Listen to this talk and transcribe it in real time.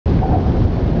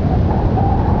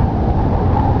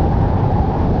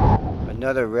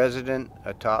Another Resident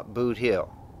Atop Boot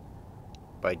Hill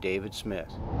by David Smith.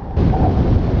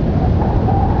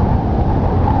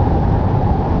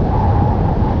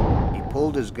 He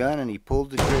pulled his gun and he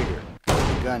pulled the trigger.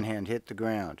 The gun hand hit the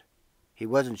ground. He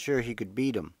wasn't sure he could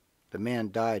beat him. The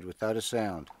man died without a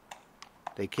sound.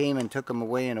 They came and took him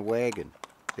away in a wagon.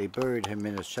 They buried him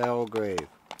in a shallow grave.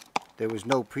 There was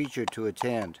no preacher to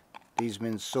attend. These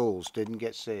men's souls didn't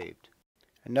get saved.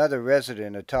 Another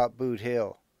resident atop Boot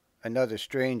Hill. Another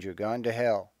stranger gone to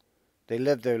hell. They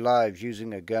lived their lives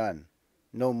using a gun.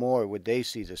 No more would they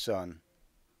see the sun.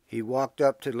 He walked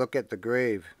up to look at the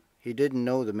grave. He didn't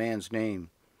know the man's name.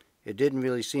 It didn't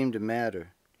really seem to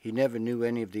matter. He never knew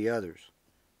any of the others.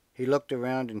 He looked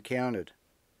around and counted.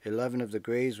 11 of the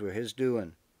graves were his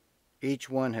doing.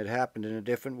 Each one had happened in a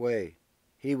different way.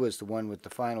 He was the one with the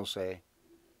final say.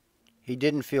 He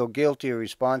didn't feel guilty or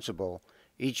responsible.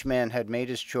 Each man had made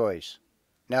his choice.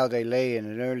 Now they lay in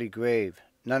an early grave,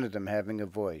 none of them having a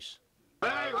voice.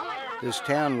 This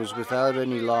town was without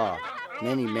any law.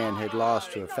 Many men had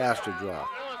lost to a faster draw.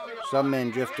 Some men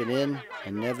drifted in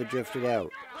and never drifted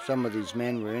out. Some of these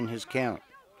men were in his count.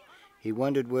 He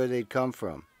wondered where they'd come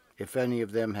from, if any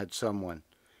of them had someone.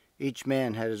 Each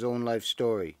man had his own life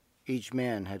story. Each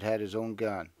man had had his own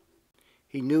gun.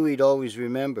 He knew he'd always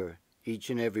remember each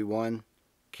and every one.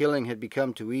 Killing had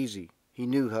become too easy. He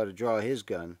knew how to draw his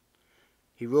gun.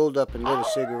 He rolled up and lit a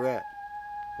cigarette,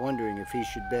 wondering if he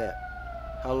should bet.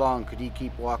 How long could he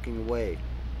keep walking away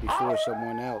before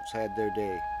someone else had their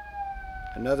day?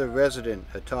 Another resident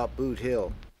atop Boot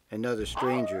Hill, another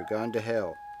stranger gone to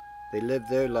hell. They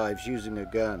lived their lives using a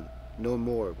gun. No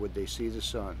more would they see the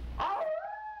sun.